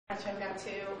I've got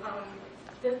to.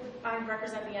 I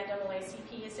represent the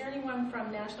NAACP. Is there anyone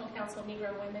from National Council of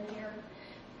Negro Women here?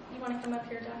 You want to come up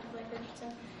here, Dr. Blake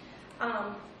Richardson?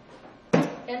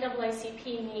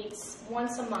 NAACP meets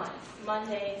once a month,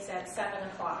 Mondays at 7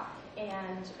 o'clock.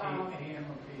 And AM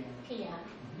or PM?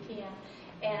 PM.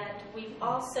 And we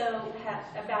also have,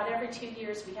 about every 2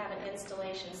 years, we have an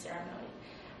installation ceremony.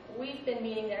 We've been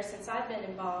meeting there since I've been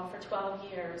involved for 12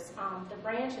 years. The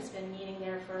branch has been meeting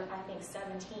there for, I think,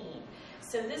 17.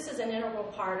 So this is an integral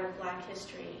part of Black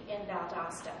history in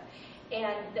Valdosta.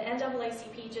 And the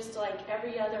NAACP, just like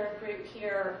every other group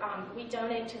here, we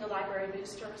donate to the library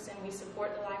boosters, and we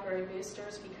support the library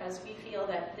boosters because we feel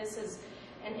that this is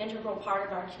an integral part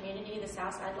of our community, the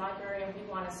Southside Library, and we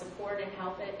want to support and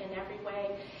help it in every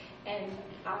way. And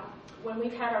when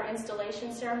we've had our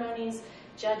installation ceremonies,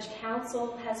 Judge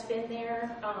Council has been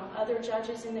there, other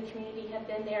judges in the community have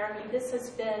been there. I mean,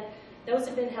 those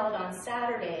have been held on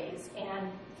Saturdays, and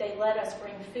they let us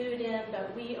bring food in,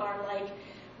 but we are like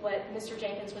what Mr.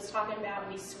 Jenkins was talking about.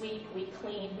 We sweep, we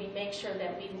clean, we make sure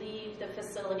that we leave the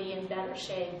facility in better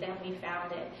shape than we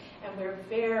found it. And we're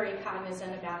very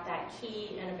cognizant about that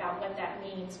key and about what that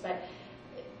means. But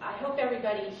I hope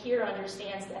everybody here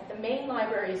understands that the main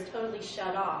library is totally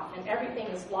shut off and everything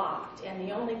is locked. And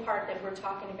the only part that we're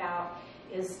talking about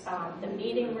is the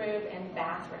meeting room and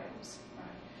bathrooms.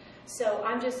 So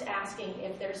I'm just asking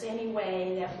if there's any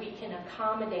way that we can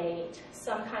accommodate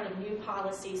some kind of new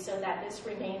policy so that this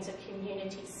remains a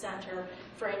community center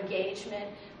for engagement.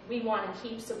 We want to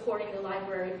keep supporting the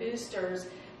library boosters,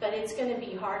 but it's going to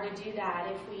be hard to do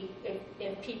that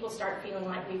if people start feeling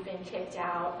like we've been kicked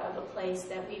out of a place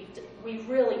that we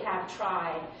really have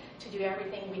tried to do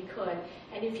everything we could.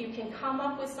 And if you can come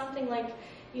up with something like,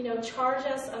 you know, charge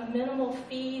us a minimal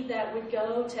fee that would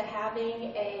go to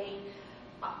having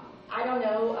I don't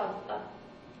know,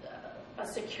 a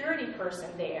security person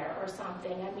there or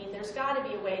something. I mean, there's got to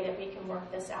be a way that we can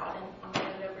work this out. And